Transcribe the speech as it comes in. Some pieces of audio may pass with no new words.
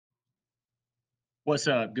What's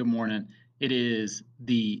up? Good morning. It is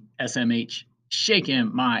the SMH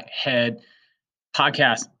Shaking My Head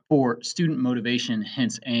podcast for student motivation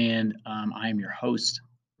hints, and I am your host,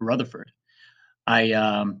 Rutherford.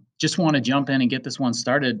 I just want to jump in and get this one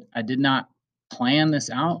started. I did not plan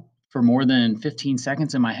this out for more than 15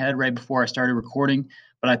 seconds in my head right before I started recording,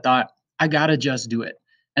 but I thought I got to just do it.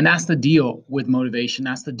 And that's the deal with motivation.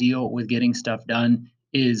 That's the deal with getting stuff done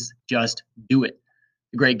is just do it.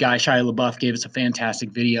 The great guy Shia LaBeouf gave us a fantastic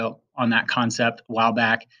video on that concept a while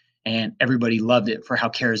back, and everybody loved it for how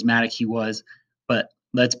charismatic he was. But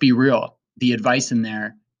let's be real, the advice in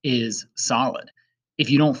there is solid. If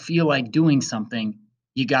you don't feel like doing something,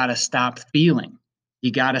 you got to stop feeling.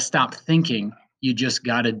 You got to stop thinking. You just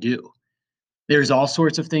got to do. There's all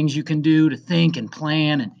sorts of things you can do to think and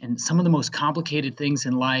plan, and some of the most complicated things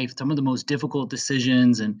in life, some of the most difficult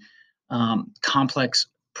decisions and complex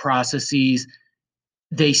processes,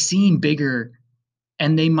 they seem bigger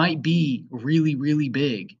and they might be really, really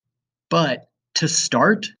big. But to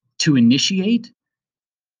start, to initiate,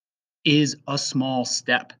 is a small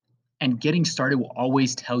step. And getting started will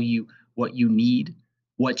always tell you what you need,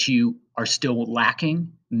 what you are still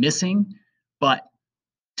lacking, missing. But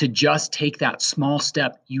to just take that small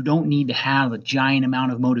step, you don't need to have a giant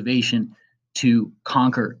amount of motivation to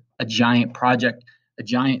conquer a giant project, a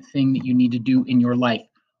giant thing that you need to do in your life.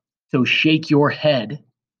 So shake your head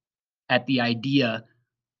at the idea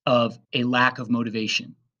of a lack of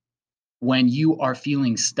motivation. When you are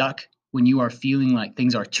feeling stuck, when you are feeling like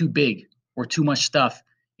things are too big or too much stuff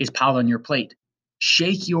is piled on your plate,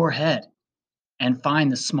 shake your head and find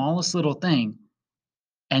the smallest little thing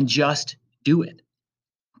and just do it.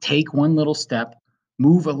 Take one little step,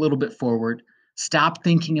 move a little bit forward, stop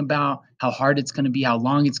thinking about how hard it's going to be, how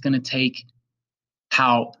long it's going to take,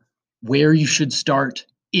 how where you should start,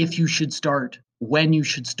 if you should start, when you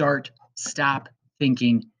should start. Stop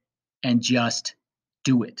thinking and just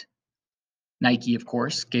do it. Nike, of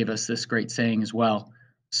course, gave us this great saying as well.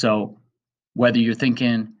 So whether you're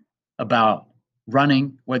thinking about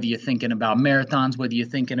running, whether you're thinking about marathons, whether you're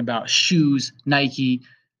thinking about shoes, Nike,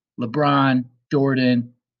 LeBron,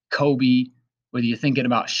 Jordan, Kobe, whether you're thinking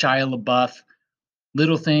about Shia LaBeouf,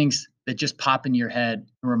 little things that just pop in your head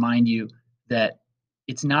and remind you that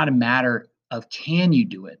it's not a matter of can you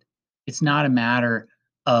do it? It's not a matter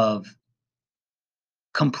of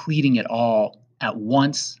completing it all at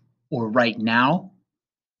once or right now.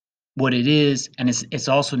 What it is, and it's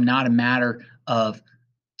also not a matter of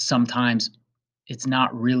sometimes it's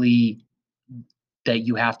not really that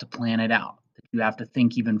you have to plan it out, that you have to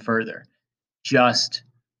think even further. Just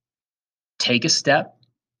take a step,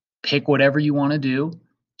 pick whatever you want to do,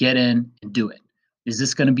 get in and do it. Is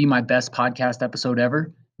this going to be my best podcast episode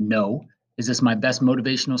ever? No. Is this my best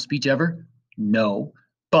motivational speech ever? No.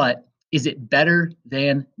 But is it better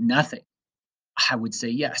than nothing? I would say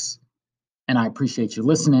yes. And I appreciate you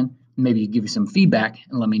listening. Maybe you give me some feedback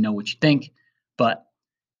and let me know what you think. But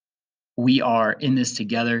we are in this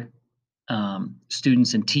together,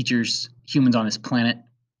 students and teachers, humans on this planet,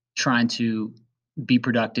 trying to be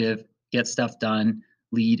productive, get stuff done,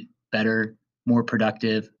 lead better, more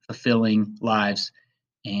productive, fulfilling lives.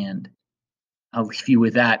 And I'll leave you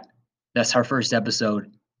with that. That's our first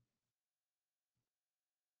episode.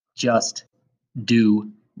 Just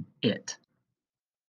do it.